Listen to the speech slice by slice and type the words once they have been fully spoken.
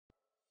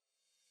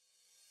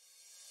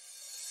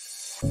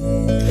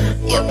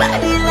Your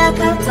body like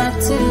a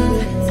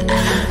tattoo.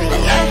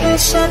 I can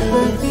shot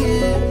with you.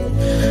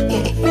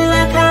 You hit me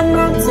like I'm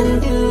Mountain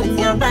Dew.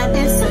 Your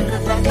body's so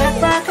good like a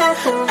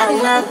tattoo.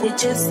 I love it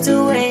just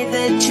the way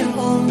that you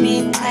hold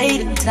me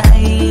tight and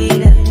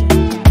tight.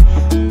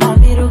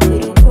 Amiru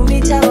kuru kumi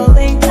chawa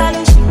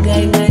wenkalo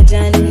shugai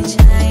majani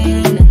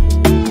China.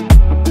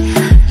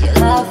 Your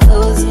love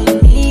flows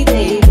with me,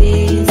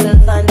 baby. It's a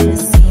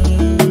fantasy.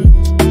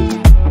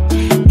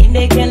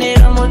 Indekene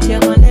mote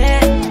yone,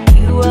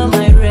 you are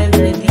my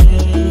remedy.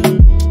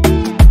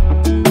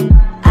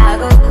 I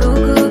go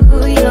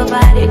cuckoo your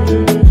body.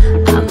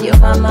 I'm your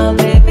mama,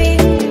 baby.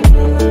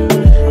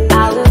 I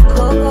will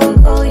go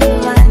your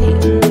money,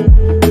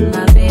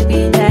 my baby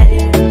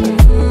daddy.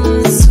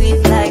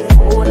 Sweet like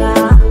cola.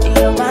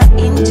 You're my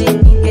engine,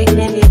 you can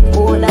get it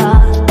cola.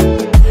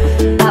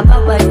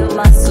 Ababa, you're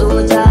my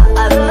soldier.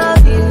 I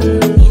love you,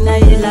 in a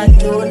yellow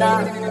tuna.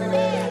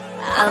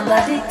 I'm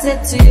addicted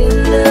to your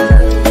love.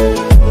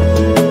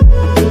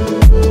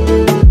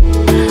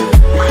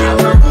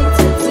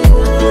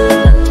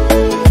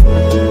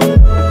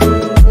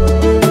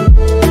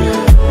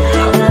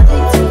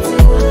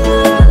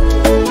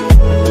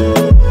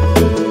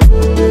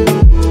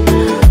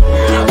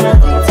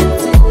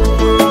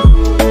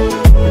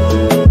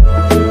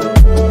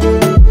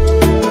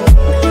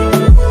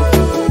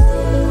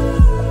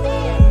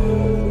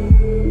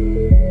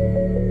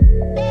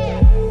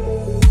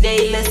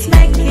 Let's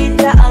make it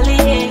the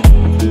holiday.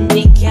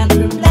 We can't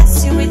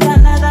replace you with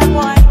another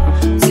boy.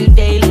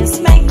 Today let's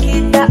make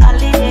it the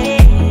holiday.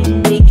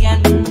 We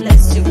can't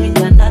replace you with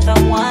another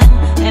one.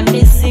 And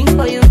me sing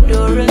for you,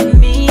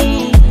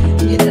 Ndrameii.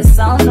 With the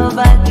sound of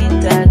a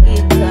guitar.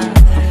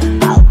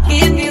 I'll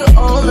give you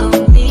all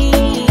of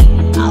me.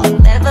 I'll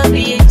never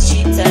be a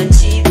cheater.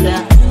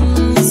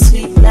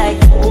 Sweet like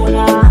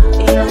cola.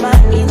 You're my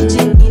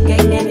engine, you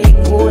can get it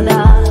cola.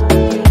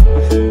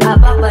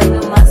 Ababa,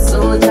 you're my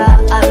soldier.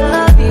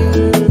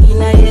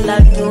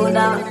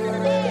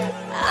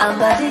 I'm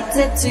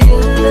addicted to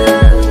your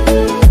love.